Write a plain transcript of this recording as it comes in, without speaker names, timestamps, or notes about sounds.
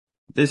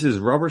This is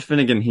Robert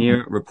Finnegan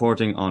here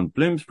reporting on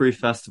Bloomsbury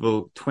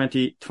Festival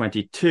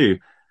 2022.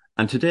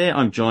 And today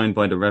I'm joined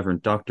by the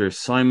Reverend Dr.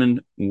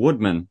 Simon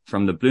Woodman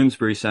from the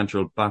Bloomsbury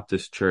Central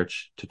Baptist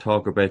Church to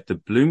talk about the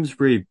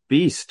Bloomsbury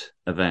Beast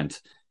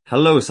event.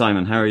 Hello,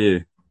 Simon. How are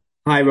you?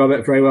 Hi,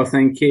 Robert. Very well,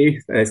 thank you.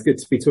 It's good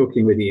to be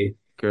talking with you.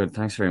 Good.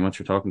 Thanks very much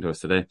for talking to us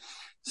today.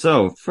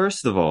 So,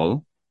 first of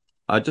all,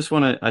 I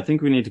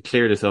think we need to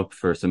clear this up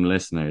for some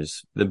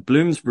listeners. The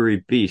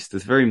Bloomsbury Beast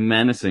is a very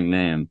menacing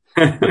name.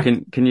 But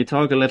can you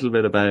talk a little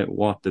bit about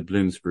what the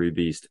Bloomsbury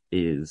Beast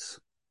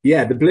is?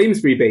 Yeah, the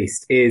Bloomsbury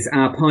Beast is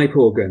our pipe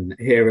organ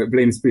here at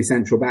Bloomsbury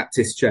Central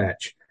Baptist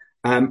Church.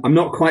 I'm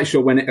not quite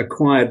sure when it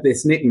acquired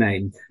this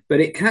nickname, but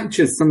it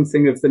captures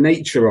something of the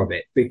nature of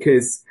it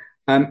because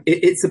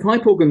it's a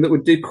pipe organ that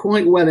would do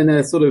quite well in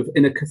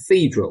a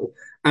cathedral,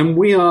 and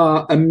we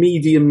are a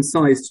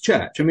medium-sized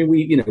church. I mean,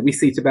 we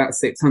seat about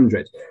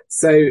 600.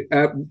 So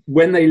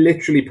when they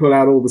literally pull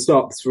out all the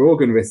stops for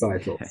organ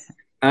recitals,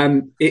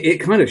 it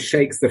kind of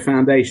shakes the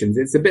foundations.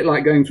 It's a bit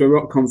like going to a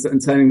rock concert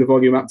and turning the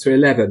volume up to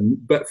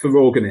 11, but for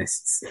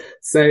organists.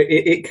 So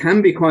it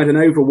can be quite an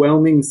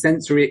overwhelming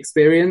sensory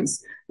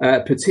experience.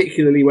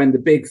 Particularly when the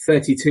big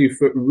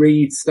 32-foot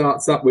reed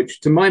starts up, which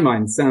to my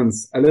mind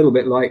sounds a little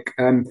bit like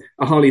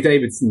a Harley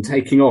Davidson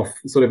taking off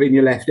sort of in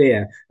your left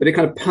ear, but it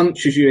kind of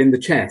punches you in the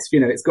chest.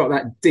 You know, it's got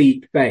that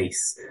deep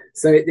bass.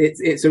 So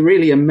it's a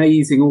really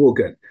amazing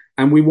organ.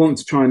 And we want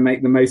to try and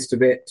make the most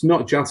of it,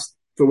 not just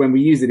for when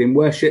we use it in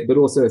worship, but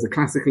also as a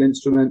classical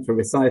instrument for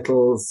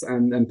recitals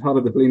and part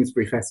of the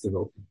Bloomsbury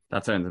Festival.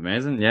 That sounds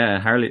amazing. Yeah,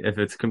 Harley. If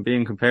it's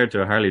being compared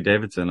to a Harley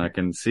Davidson, I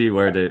can see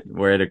where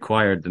it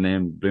acquired the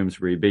name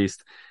Bloomsbury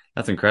Beast.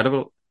 That's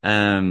incredible.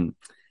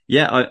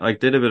 Yeah, I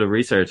did a bit of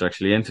research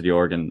actually into the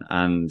organ,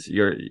 and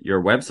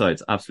your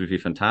website's absolutely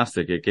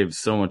fantastic. It gives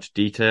so much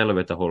detail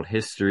about the whole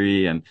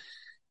history, and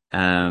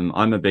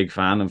I'm a big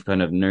fan of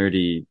kind of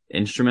nerdy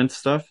instrument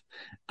stuff,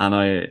 and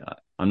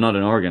I'm not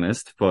an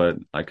organist, but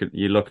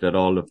you looked at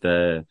all of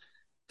the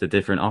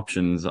different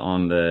options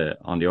on the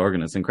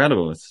organ. It's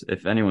incredible.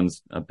 If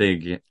anyone's a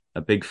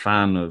big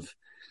fan of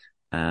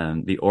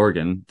the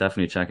organ,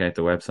 definitely check out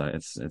the website.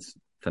 It's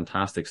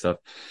fantastic stuff.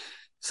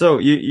 So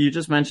you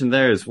just mentioned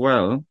there as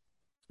well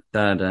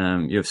that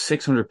you have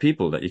 600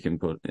 people that you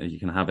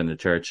can have in the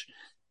church.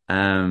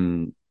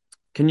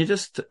 Can you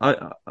just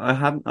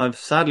I've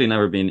sadly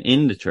never been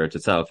in the church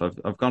itself.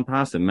 I've gone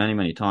past it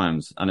many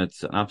times, and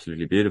it's an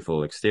absolutely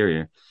beautiful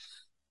exterior.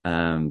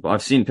 But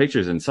I've seen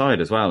pictures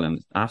inside as well,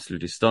 and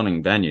absolutely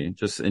stunning venue,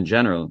 just in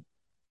general.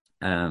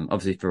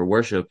 Obviously for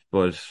worship,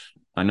 but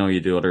I know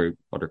you do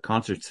other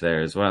concerts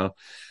there as well.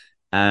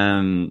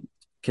 Can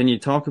you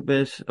talk a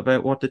bit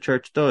about what the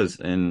church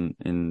does in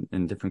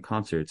different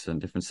concerts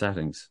and different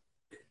settings?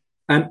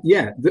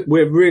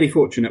 We're really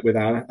fortunate with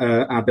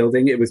our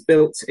building. It was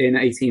built in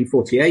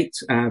 1848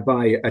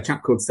 by a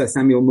chap called Sir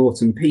Samuel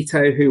Morton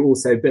Peto, who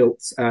also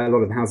built a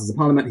lot of the Houses of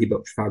Parliament. He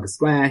built Trafalgar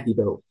Square, he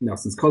built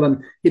Nelson's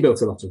Column, he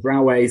built a lot of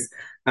railways,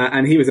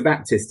 and he was a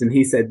Baptist, and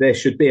he said there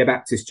should be a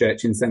Baptist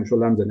church in central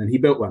London, and he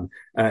built one.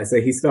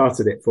 So he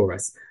started it for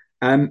us.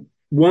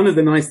 One of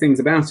the nice things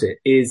about it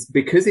is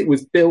because it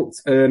was built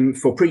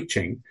for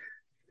preaching,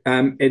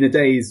 in the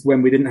days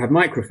when we didn't have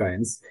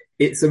microphones,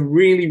 it's a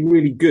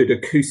really good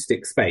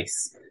acoustic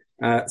space.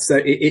 So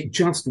it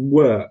just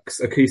works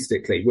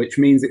acoustically, which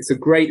means it's a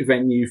great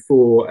venue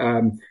for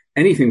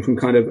anything from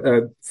kind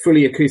of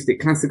fully acoustic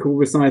classical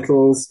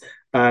recitals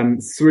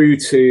through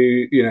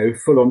to,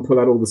 full on pull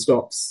out all the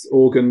stops,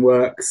 organ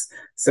works.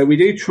 So we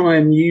do try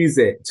and use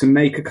it to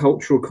make a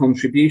cultural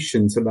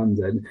contribution to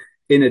London,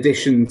 in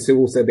addition to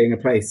also being a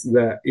place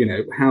that,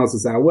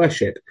 houses our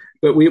worship.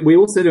 But we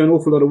also do an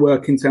awful lot of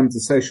work in terms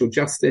of social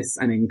justice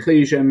and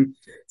inclusion.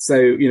 So,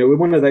 we're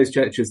one of those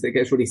churches that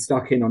gets really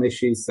stuck in on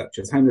issues such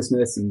as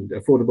homelessness and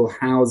affordable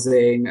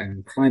housing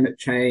and climate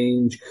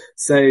change.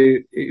 So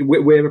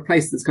we're a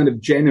place that's kind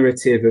of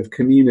generative of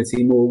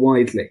community more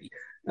widely.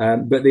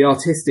 But the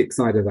artistic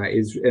side of that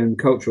and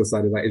cultural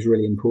side of that is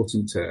really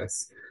important to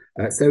us.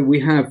 So we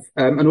have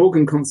an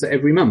organ concert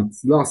every month.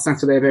 Last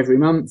Saturday of every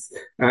month,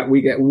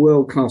 we get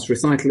world-class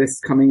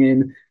recitalists coming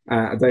in.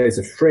 Those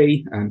are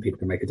free, and people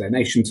can make a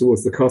donation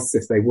towards the costs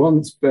if they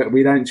want, but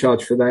we don't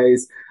charge for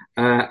those.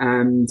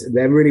 And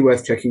they're really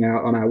worth checking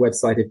out on our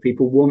website if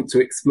people want to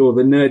explore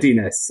the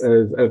nerdiness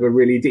of a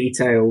really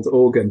detailed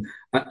organ.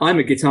 I'm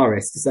a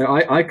guitarist, so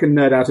I can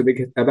nerd out a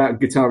bit about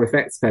guitar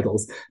effects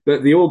pedals,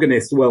 but the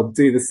organist will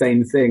do the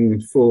same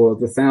thing for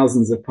the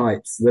thousands of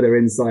pipes that are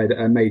inside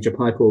a major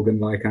pipe organ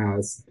like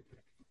ours.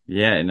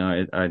 Yeah,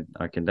 no,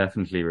 I can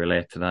definitely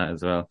relate to that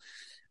as well.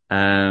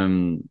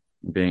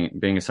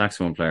 Being a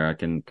saxophone player, I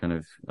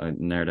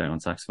nerd out on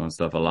saxophone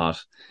stuff a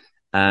lot.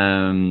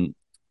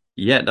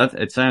 Yeah,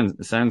 it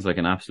sounds like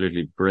an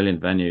absolutely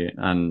brilliant venue,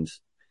 and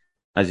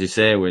as you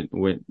say,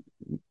 with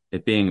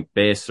it being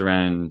based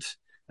around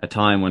a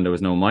time when there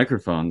was no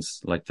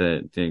microphones, like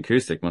the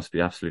acoustic must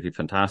be absolutely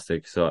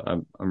fantastic. So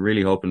I'm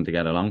really hoping to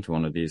get along to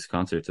one of these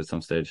concerts at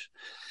some stage.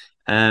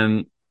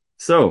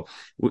 So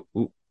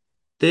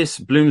this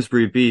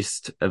Bloomsbury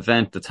Beast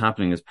event that's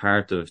happening as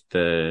part of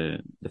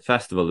the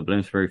festival, the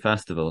Bloomsbury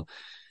Festival.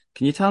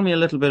 Can you tell me a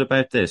little bit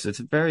about this? It's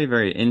a very,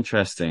 very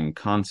interesting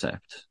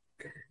concept.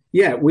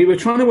 Yeah, we were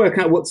trying to work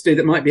out what to do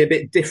that might be a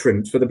bit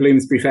different for the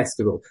Bloomsbury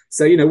Festival.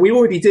 So, we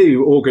already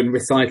do organ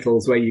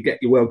recitals where you get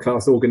your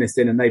world-class organist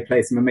in and they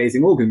play some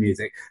amazing organ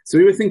music. So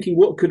we were thinking,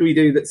 what could we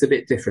do that's a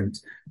bit different?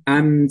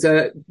 And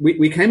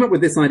we came up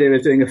with this idea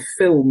of doing a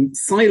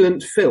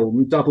silent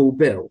film double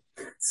bill.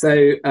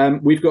 So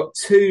we've got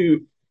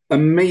two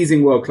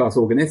amazing world-class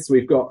organists.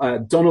 We've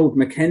got Donald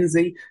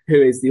Mackenzie,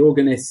 who is the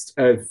organist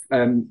of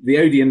the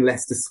Odeon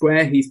Leicester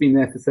Square. He's been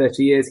there for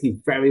 30 years. He's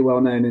very well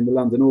known in the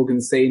London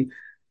organ scene.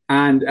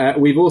 And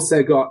we've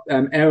also got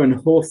Aaron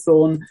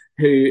Hawthorne,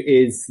 who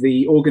is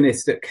the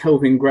organist at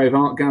Kelvin Grove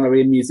Art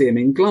Gallery and Museum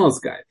in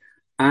Glasgow.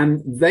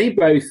 And they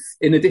both,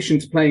 in addition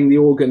to playing the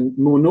organ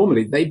more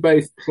normally, they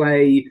both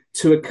play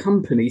to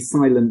accompany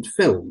silent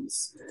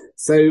films.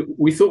 So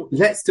we thought,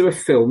 let's do a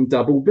film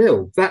double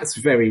bill. That's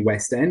very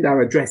West End.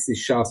 Our address is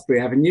Shaftesbury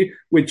Avenue.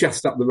 We're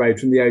just up the road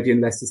from the Odeon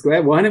Leicester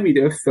Square. Why don't we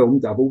do a film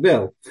double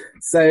bill?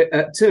 So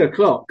at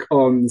 2:00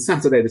 on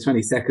Saturday, the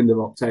 22nd of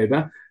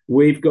October,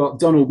 we've got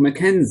Donald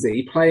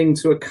Mackenzie playing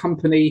to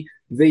accompany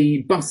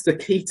the Buster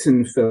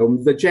Keaton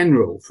film, The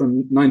General,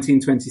 from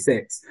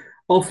 1926,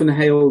 often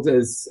hailed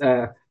as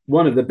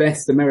one of the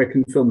best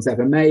American films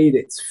ever made.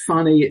 It's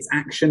funny, it's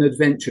action,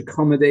 adventure,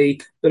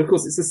 comedy, but of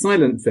course it's a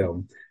silent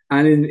film.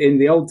 And in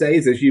the old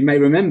days, as you may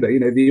remember,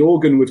 the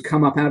organ would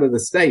come up out of the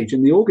stage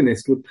and the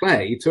organist would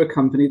play to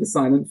accompany the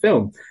silent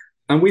film.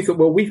 And we thought,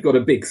 well, we've got a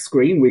big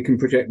screen we can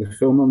project the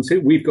film onto.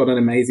 We've got an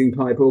amazing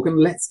pipe organ.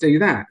 Let's do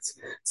that.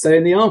 So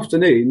in the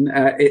afternoon,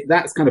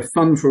 that's kind of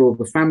fun for all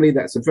the family.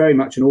 That's very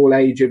much an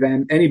all-age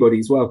event.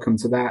 Anybody's welcome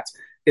to that.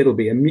 It'll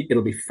be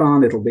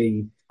fun. It'll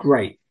be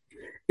great.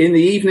 In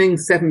the evening,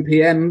 7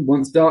 p.m.,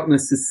 once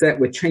darkness is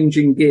set, we're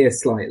changing gear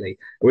slightly.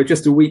 We're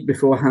just a week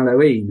before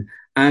Halloween.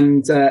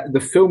 And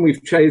the film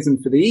we've chosen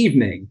for the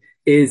evening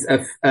is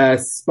a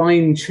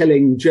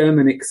spine-chilling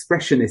German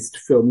expressionist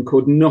film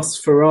called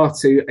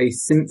Nosferatu, A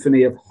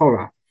Symphony of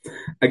Horror.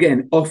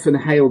 Again, often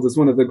hailed as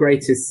one of the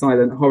greatest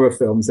silent horror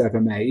films ever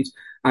made.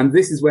 And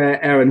this is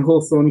where Aaron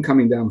Hawthorne,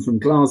 coming down from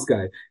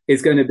Glasgow,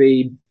 is going to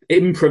be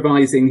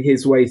improvising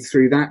his way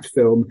through that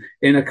film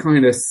in a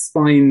kind of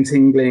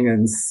spine-tingling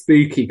and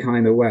spooky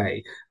kind of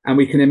way. And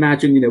we can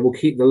imagine, we'll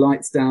keep the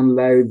lights down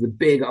low, the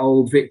big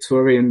old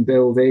Victorian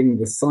building,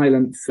 the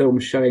silent film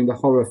showing the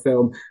horror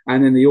film,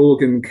 and then the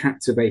organ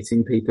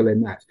captivating people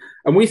in that.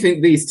 And we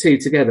think these two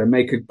together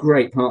make a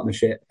great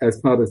partnership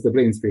as part of the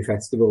Bloomsbury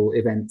Festival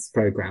events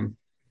programme.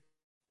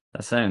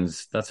 That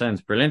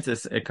sounds brilliant.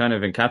 It kind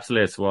of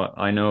encapsulates what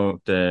I know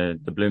the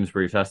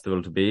Bloomsbury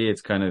Festival to be.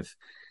 It's kind of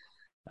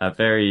a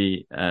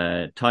very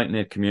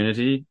tight-knit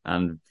community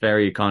and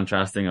very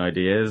contrasting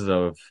ideas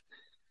of,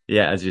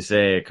 as you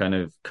say, kind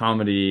of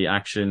comedy,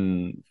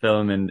 action,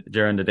 film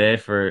during the day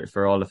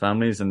for all the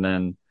families, and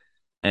then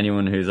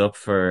anyone who's up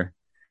for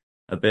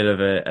a bit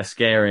of a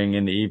scaring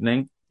in the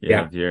evening.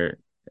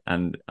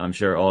 And I'm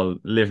sure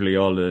literally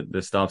all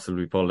the stops will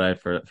be pulled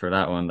out for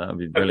that one. That would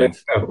be brilliant.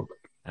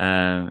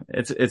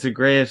 It's a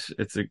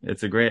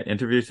great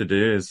interview to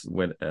do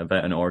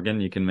about an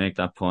organ. You can make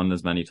that pun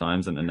as many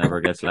times and it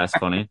never gets less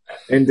funny.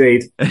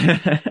 Indeed.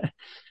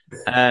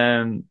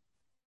 So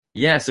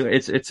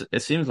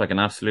it seems like an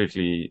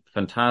absolutely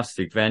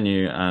fantastic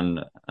venue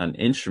and an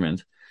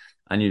instrument.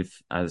 And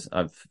as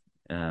I've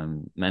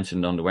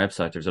mentioned on the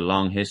website, there's a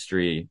long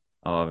history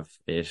of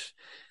it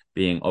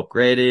being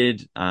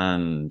upgraded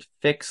and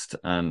fixed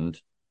and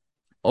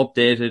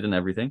updated and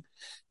everything.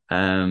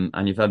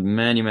 And you've had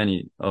many,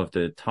 many of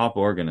the top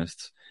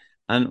organists.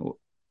 And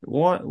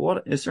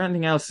what is there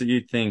anything else that you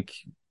think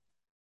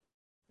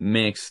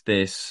makes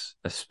this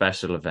a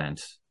special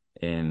event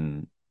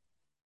in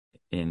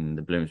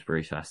the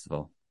Bloomsbury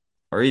Festival,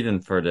 or even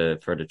for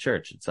the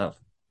church itself?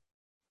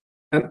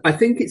 I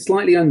think it's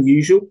slightly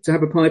unusual to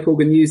have a pipe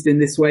organ used in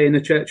this way in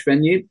a church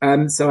venue.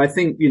 So I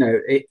think,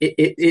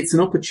 it's an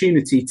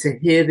opportunity to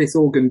hear this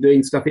organ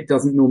doing stuff it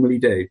doesn't normally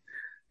do.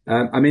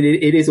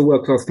 It is a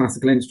world-class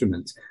classical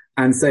instrument.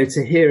 And so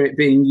to hear it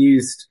being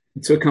used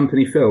to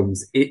accompany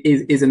films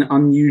is an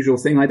unusual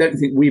thing. I don't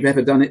think we've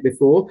ever done it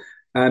before.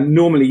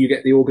 Normally you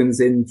get the organs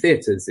in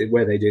theatres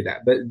where they do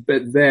that, but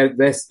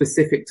they're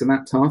specific to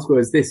that task,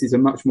 whereas this is a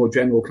much more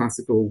general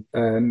classical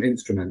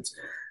instrument.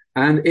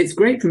 And it's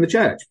great from the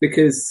church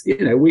because,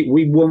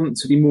 we want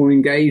to be more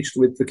engaged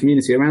with the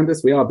community around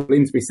us. We are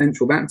Bloomsbury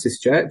Central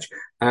Baptist Church,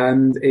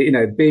 and,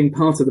 being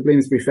part of the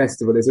Bloomsbury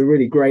Festival is a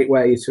really great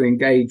way to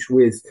engage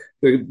with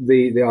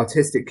the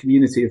artistic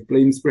community of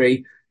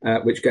Bloomsbury,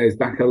 which goes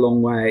back a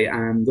long way,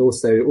 and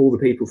also all the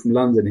people from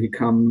London who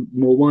come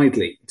more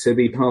widely to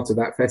be part of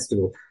that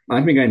festival.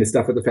 I've been going to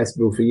stuff at the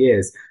festival for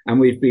years, and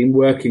we've been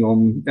working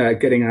on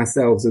getting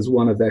ourselves as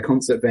one of their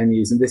concert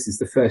venues, and this is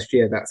the first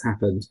year that's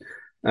happened.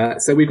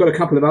 So we've got a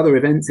couple of other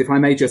events, if I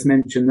may just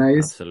mention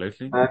those.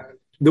 Absolutely.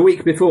 The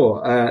week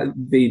before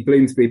the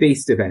Bloomsbury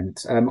Beast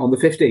event, on the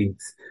 15th,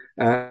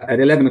 at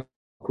 11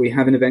 o'clock, we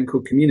have an event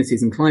called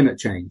Communities and Climate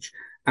Change.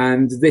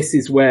 And this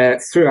is where,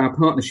 through our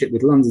partnership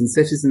with London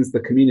Citizens, the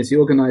community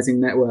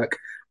organising network,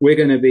 we're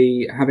going to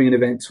be having an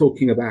event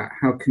talking about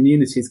how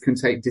communities can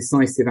take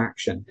decisive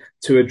action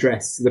to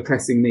address the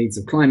pressing needs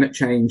of climate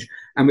change.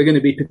 And we're going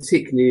to be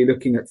particularly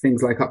looking at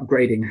things like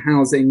upgrading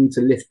housing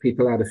to lift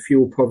people out of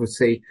fuel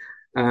poverty.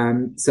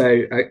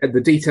 So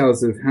the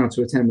details of how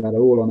to attend that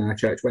are all on our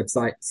church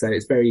website. So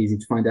it's very easy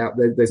to find out.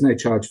 There's no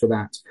charge for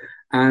that.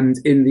 And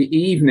in the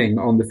evening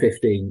on the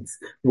 15th,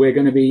 we're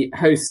going to be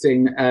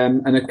hosting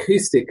an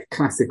acoustic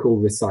classical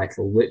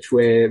recital, which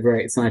we're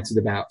very excited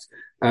about.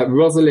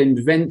 Rosalind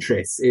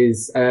Ventris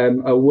is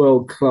a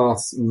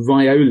world-class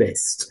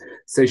violist.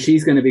 So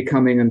she's going to be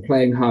coming and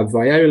playing her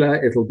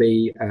viola. It'll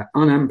be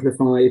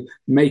unamplified,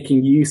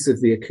 making use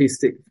of the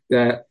acoustic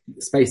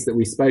space that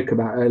we spoke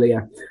about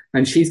earlier.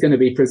 And she's going to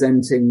be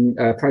presenting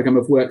a program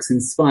of works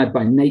inspired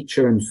by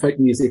nature and folk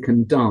music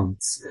and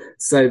dance.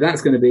 So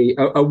that's going to be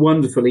a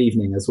wonderful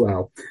evening as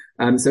well.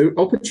 So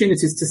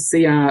opportunities to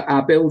see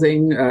our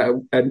building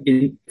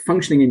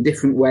functioning in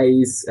different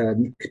ways,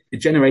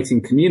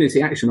 generating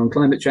community action on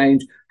climate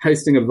change,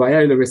 hosting a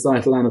viola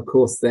recital, and of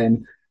course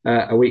then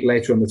a week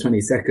later on the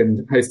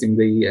 22nd, hosting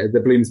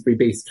the Bloomsbury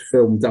Beast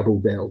film double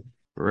bill.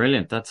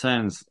 Brilliant. It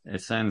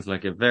sounds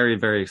like a very,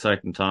 very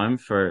exciting time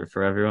for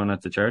everyone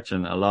at the church,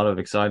 and a lot of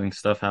exciting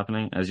stuff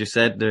happening. As you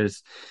said,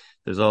 there's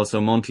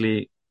also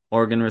monthly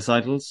organ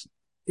recitals.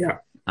 Yeah.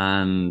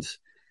 And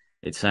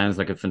it sounds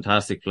like a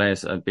fantastic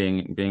place.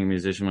 Being a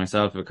musician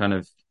myself, I kind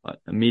of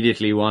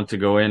immediately want to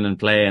go in and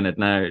play in it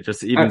now.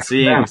 Just even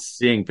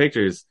seeing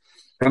pictures.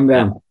 Come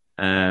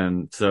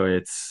down. So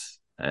it's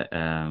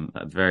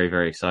very,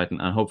 very exciting,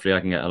 and hopefully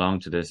I can get along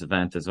to this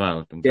event as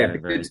well.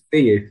 Good to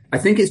see you. I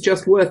think it's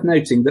just worth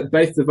noting that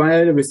both the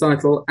viola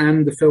recital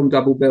and the film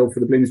double bill for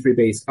the Bloomsbury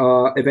Beast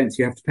are events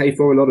you have to pay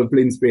for. A lot of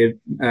Bloomsbury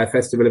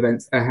festival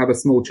events have a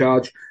small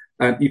charge.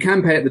 You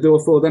can pay at the door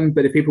for them,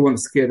 but if people want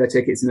to secure their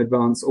tickets in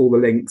advance, all the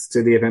links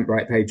to the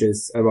Eventbrite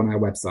pages are on our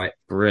website.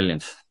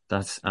 Brilliant.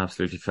 That's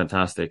absolutely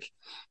fantastic.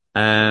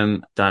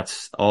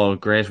 That's all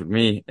great with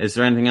me. Is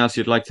there anything else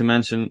you'd like to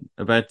mention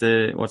about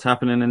what's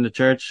happening in the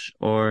church,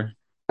 or?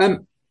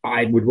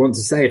 I would want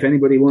to say, if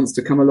anybody wants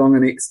to come along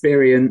and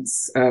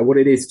experience what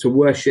it is to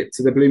worship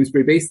to the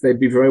Bloomsbury Beast, they'd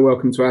be very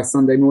welcome to our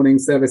Sunday morning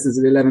services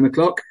at 11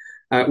 o'clock.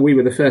 We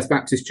were the first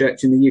Baptist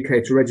church in the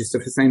UK to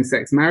register for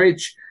same-sex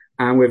marriage,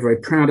 and we're very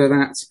proud of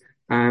that.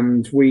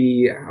 And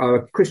we are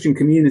a Christian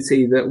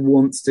community that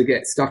wants to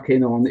get stuck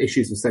in on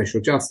issues of social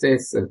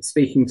justice,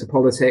 speaking to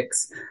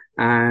politics,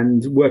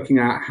 and working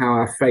out how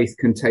our faith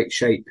can take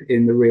shape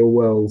in the real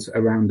world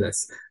around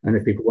us. And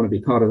if people want to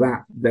be part of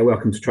that, they're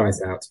welcome to try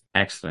us out.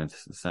 Excellent.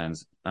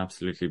 Sounds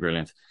absolutely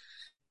brilliant.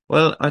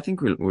 Well, I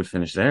think we'll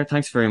finish there.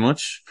 Thanks very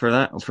much for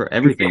that, for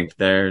everything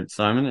there,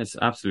 Simon. It's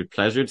an absolute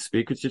pleasure to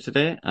speak with you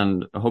today,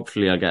 and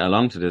hopefully I'll get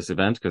along to this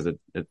event, because it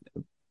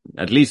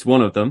at least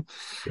one of them.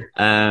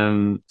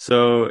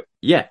 So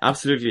yeah,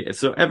 absolutely.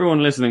 So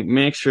everyone listening,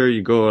 make sure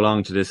you go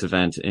along to this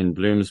event in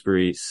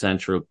Bloomsbury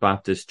Central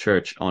Baptist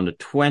Church on the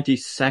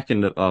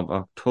 22nd of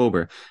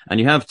October. And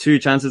you have two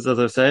chances, as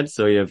I've said,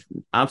 so you have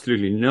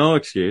absolutely no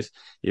excuse.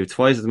 You have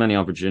twice as many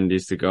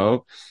opportunities to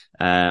go,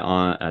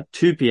 at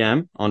 2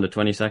 p.m. on the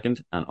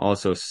 22nd, and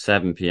also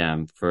 7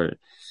 p.m. for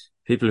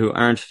people who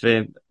aren't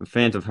faint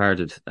of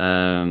hearted.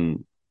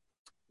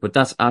 But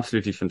that's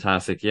absolutely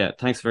fantastic. Yeah,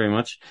 thanks very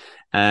much.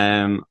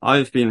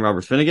 I've been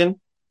Robert Finnegan,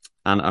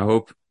 and I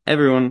hope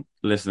everyone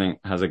listening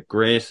has a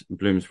great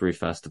Bloomsbury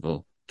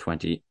Festival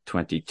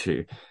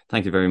 2022.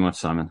 Thank you very much,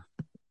 Simon.